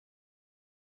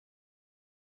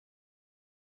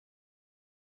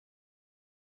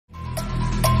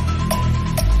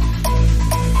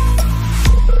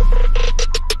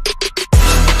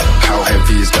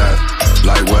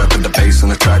I work with the bass on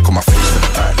the track, on my face to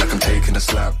the back like I'm taking a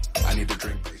slap. I need a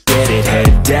drink, please. Get it,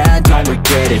 head down, don't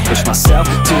regret it. Push myself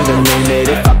to the limit.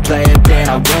 If I play it, then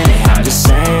I win it. I'm just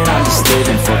saying, I'm just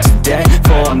living for today.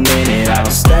 For a minute, I don't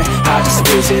stay, I just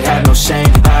visit. Have no shame,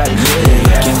 I admit it.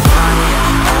 Looking right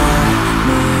at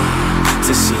me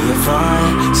to see if I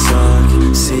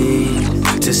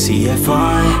succeed, to see if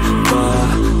I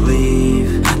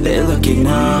believe. They're looking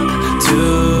up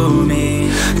to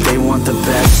me. They want the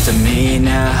best of me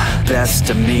now, best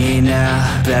of me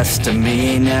now, best of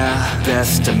me now,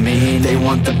 best of me. They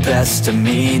want the best of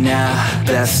me now,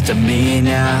 best of me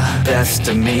now, best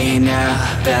of me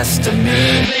now, best of me.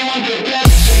 They want the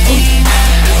best of me now.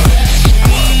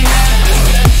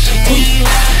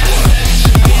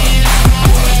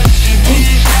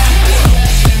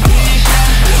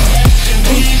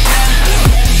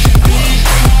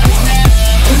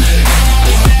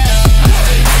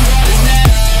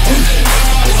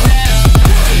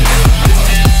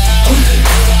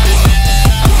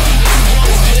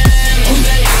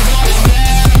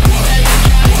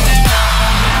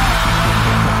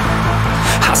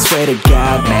 Swear to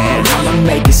God, man, I'ma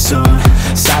make it soon.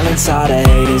 Silence all the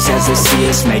haters as they see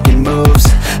us making moves.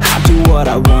 I do what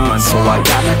I want, so I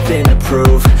got nothing to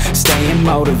prove. Staying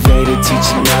motivated,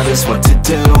 teaching others what to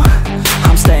do.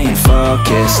 I'm staying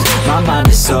focused, my mind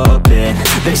is open.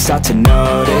 They start to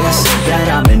notice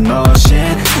that I'm in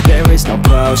motion. There is no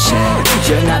potion,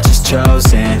 you're not just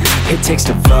chosen. It takes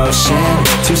devotion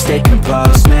to stay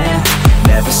composed, man.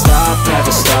 Never stop,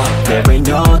 there ain't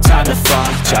no time to fall.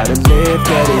 Try to live,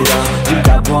 get it all, you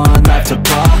got one life to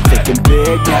ball. Thinking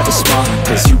big, never small,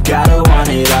 cause you gotta want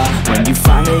it all. When you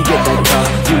finally get that call,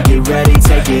 you get ready,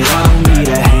 take it on. Need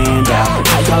a handout,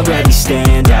 I already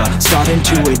stand out. Starting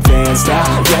to advance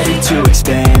now, ready to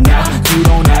expand now. You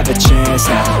don't have a chance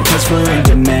now, cause we're in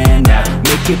demand now.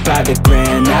 Make it by the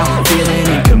grand now, feeling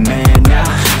in command now.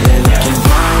 They're looking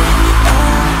right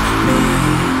at me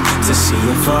to see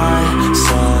if I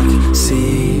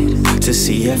succeed, to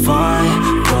see if I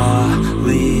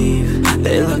believe.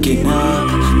 They're looking up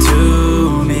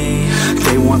to me.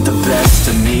 They want the best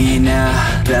of me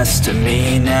now, best of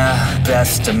me now,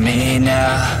 best of me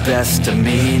now, best of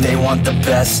me. They want the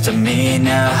best of me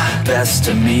now, best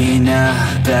of me now,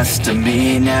 best of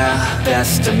me now,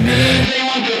 best of me. They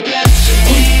want the best of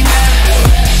me now.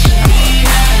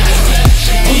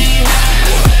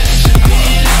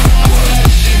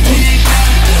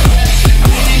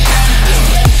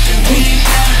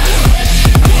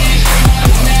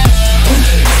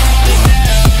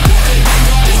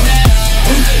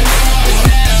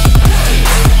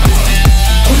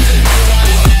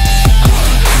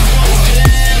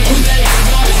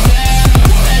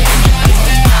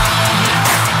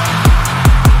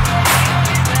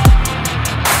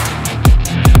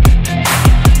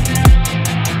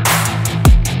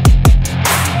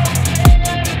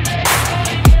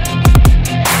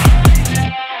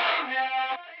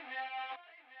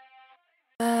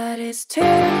 But it's too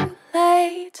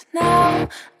late now.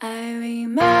 I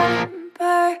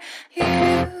remember you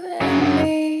and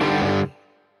me,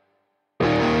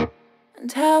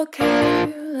 and how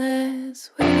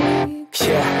careless we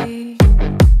could be.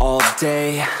 All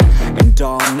day and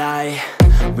all night,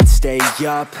 we'd stay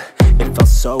up, it felt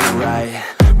so right.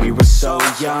 We were so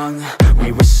young,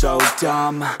 we were so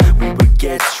dumb. We would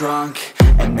get drunk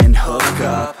and then hook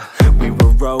up. We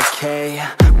were okay,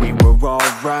 we were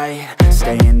alright.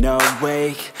 Staying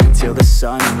awake till the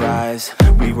sunrise.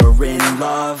 We were in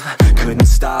love, couldn't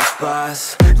stop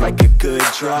us. Like a good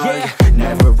drug,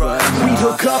 never enough. We'd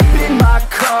hook up in my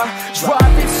car,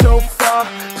 driving so far.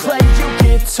 Play your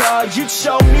guitar, you'd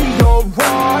show me your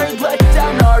art. Let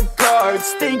down our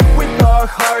guards, think with our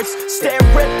hearts. Stare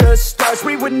at the stars,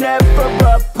 we were never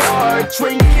apart.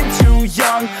 Drinking too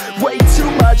young, way too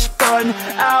much fun.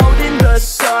 Out in the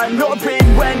sun,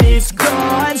 open when it's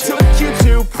gone. Took you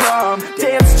to prom,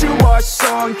 dance to our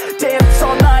song. Dance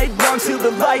all night long till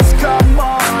the lights come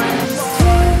on.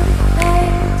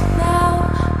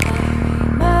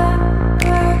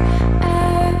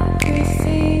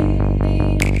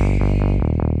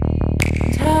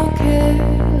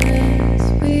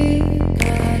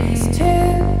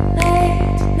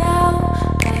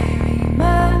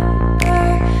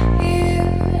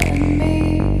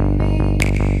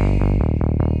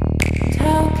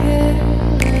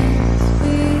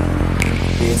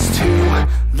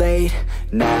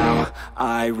 Now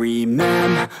I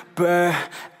remember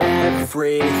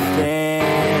everything,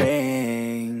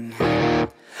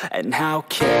 and how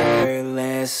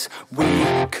careless we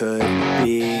could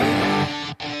be,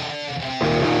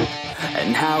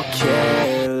 and how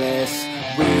careless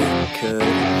we could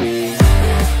be.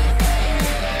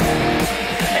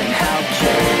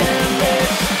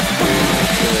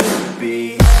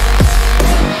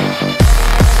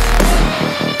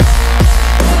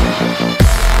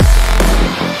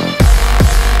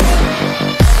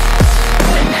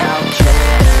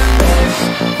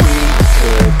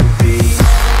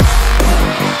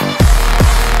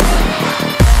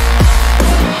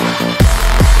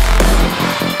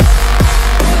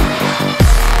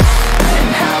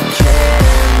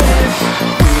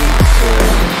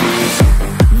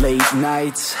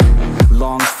 nights,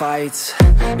 long fights,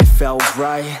 it felt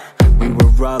right. We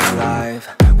were alive,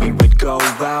 we would go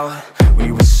out.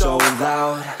 We were so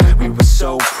loud, we were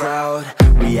so proud.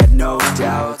 We had no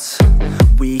doubts.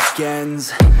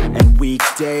 Weekends and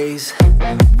weekdays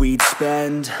we'd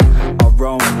spend our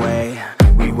own way.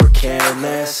 We were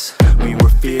careless, we were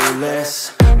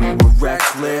fearless, we were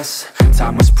reckless.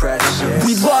 Time was precious.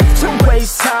 We loved to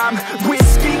waste time,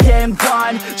 whiskey and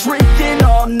wine, drinking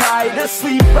all night,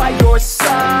 asleep by your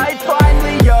side.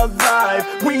 Finally alive,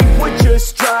 we would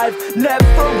just drive,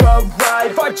 never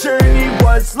arrive. Our journey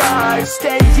was live,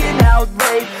 staying out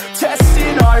late,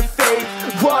 testing our fate,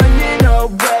 running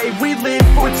away. We live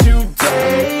for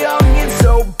today, young and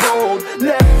so bold,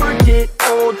 never get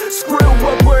old. Screw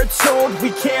what we're told,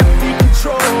 we can't be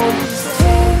controlled. It's too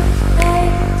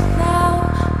late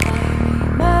now, I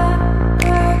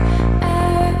remember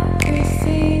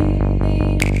everything.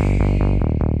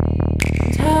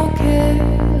 And how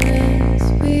careless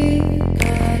we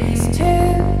got. It's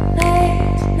too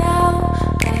late now,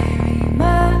 I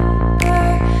remember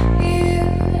you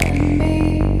and me.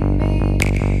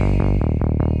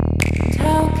 And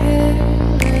how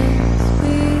careless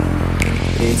we.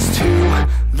 It's too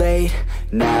late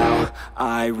now,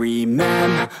 I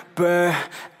remember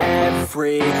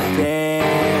everything.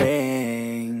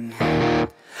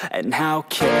 And how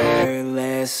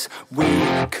careless we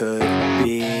could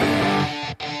be.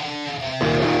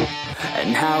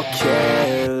 And how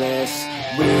careless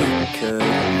we could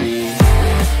be.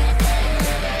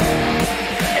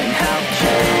 And how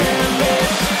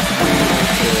careless we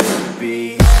could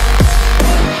be.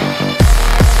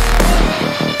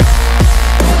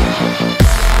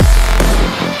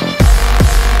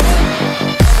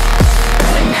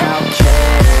 And how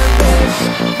careless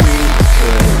we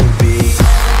could be. And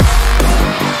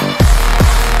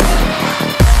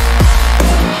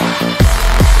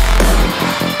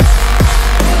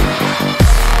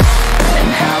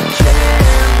how careless we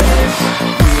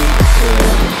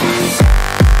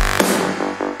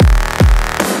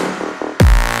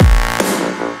could be.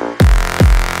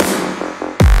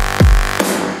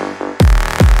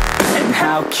 And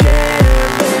how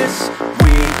careless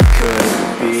we could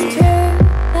It's be. too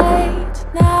late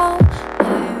now, I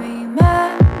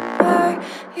remember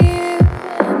you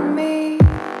and me.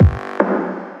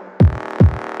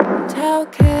 And how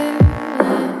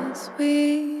careless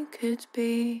we could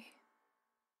be.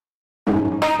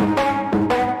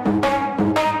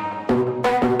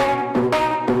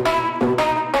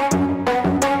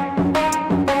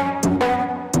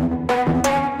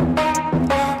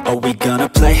 Are we gonna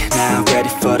play now? Ready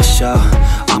for the show?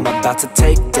 I'm about to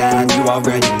take down, you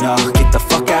already know. Get the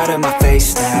fuck out of my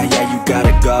face now, yeah, you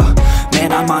gotta go.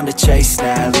 Man, I'm on the chase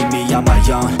now, leave me on my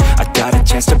own. I got a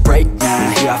chance to break now,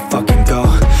 here I fucking go.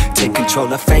 Take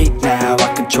control of fate now,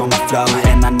 I control my flow.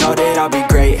 And I know that I'll be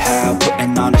great, how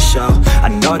putting on a show. I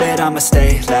know that I'ma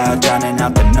stay loud, drowning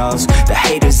out the noise. The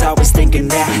haters always thinking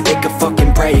that they could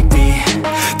fucking break me.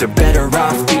 They're better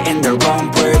off eating their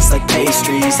own words like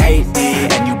pastries. Hate me,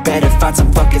 and you better find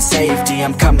some fucking safety.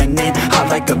 I'm coming in hot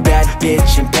like a bad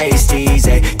bitch in pasties.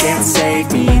 They can't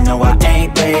save me, no I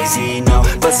ain't lazy, no.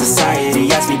 But society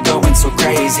has me going so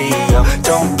crazy, yo.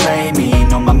 Don't blame me,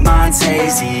 no my mind's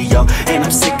hazy, yo. And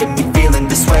I'm sick of me feeling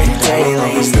this way daily. I'll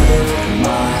always live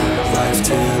my life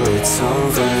till it's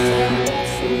over,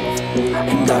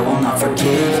 and I will not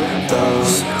forgive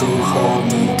those who hold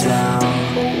me down.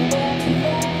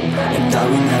 And I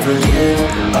will never give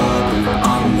up,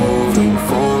 I'm moving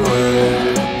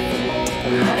forward.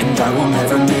 And I will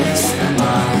never miss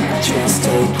my chance,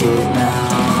 take it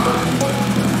now.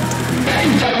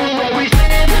 And I will always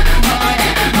live my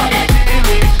life till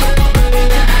it's over.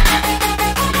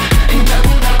 And I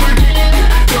will never give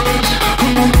those who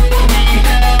hold me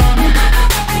down.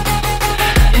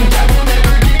 And I will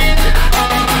never give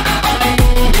up, I'm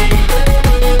moving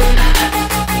forward.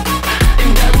 And I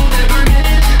will never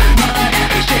miss my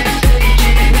chance, take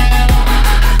it now.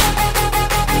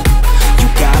 You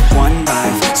got one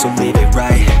life, so live it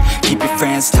right. Keep your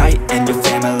friends tight and your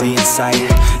family in sight.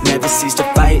 Never cease to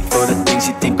fight for the things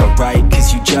you think are right,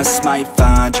 cause you just might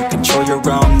find you control your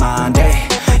own mind, eh?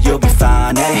 You'll be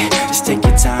fine, eh? Just take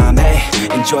your time, eh?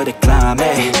 Enjoy the climb,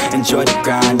 eh? Enjoy the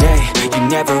grind, eh? You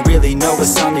never really know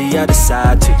what's on the other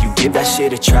side till you give that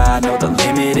shit a try. Know the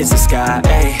limit is the sky,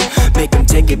 eh? Make them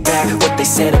take it back, what they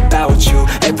said about you.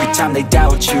 Every time they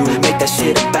doubt you, make that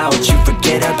shit about you.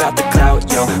 Forget about the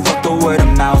clout, yo. Fuck the word of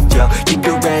mouth, yo. Keep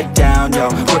your head down, yo.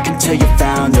 Work until you're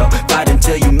found, yo. Fight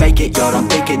until you make it, yo. Don't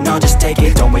think it, no, just take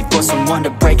it. Don't wait for someone to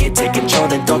break it. Take control,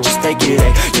 then don't just take it,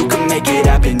 eh? You can make it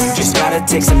happen, you just gotta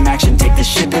take some action. Take the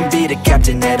ship and be the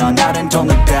captain. Head on out and don't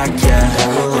look back,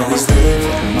 yeah.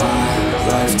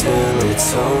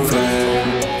 it's over.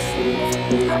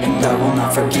 And I will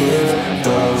not forgive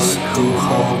those who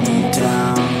hold me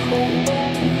down.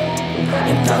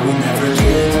 And I will never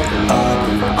give up,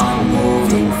 I'm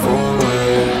moving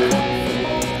forward.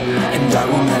 And I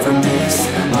will never miss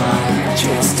my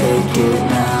chance, take it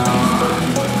now.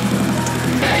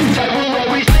 And I will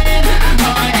always live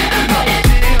my life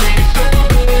till it's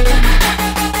over.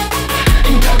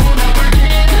 And I will not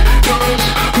forgive those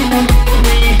who hold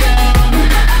me down.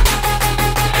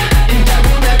 And I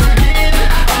will never give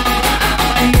up,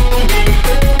 I'm moving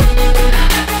forward.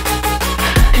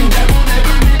 And I will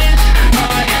never miss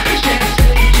my chance,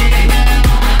 take it now.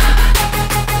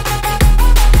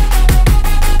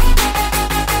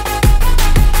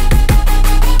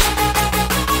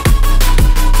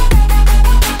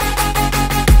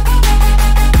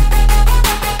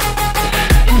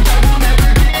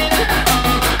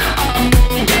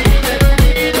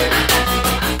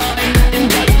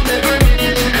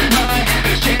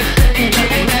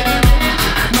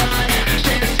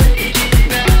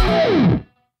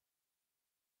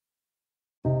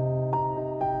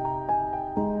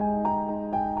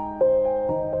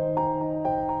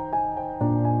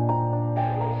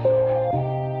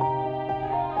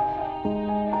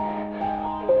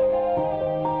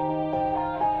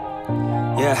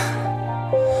 Yeah,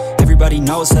 everybody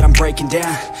knows that I'm breaking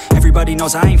down. Everybody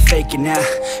knows I ain't faking now.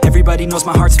 Everybody knows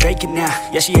my heart's vacant now.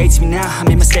 Yeah, she hates me now, I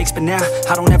made mistakes, but now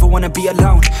I don't ever wanna be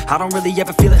alone. I don't really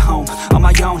ever feel at home. On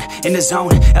my own, in the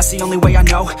zone, that's the only way I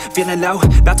know. Feeling low,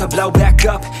 about to blow back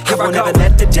up. Here I won't ever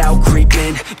let the doubt creep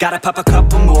in. Gotta pop a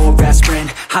couple more aspirin.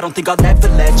 I don't think I'll ever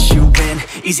let you in.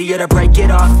 Easier to break it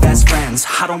off as friends.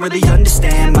 I don't really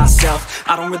understand myself.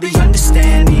 I don't really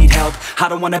understand, need help. I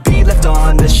don't wanna be left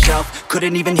on the shelf.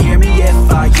 Couldn't even hear me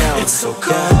if I yelled. It's so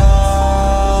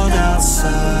cold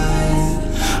outside,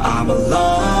 I'm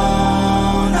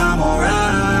alone, I'm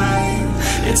alright.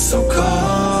 It's so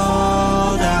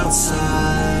cold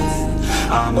outside,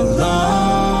 I'm alone.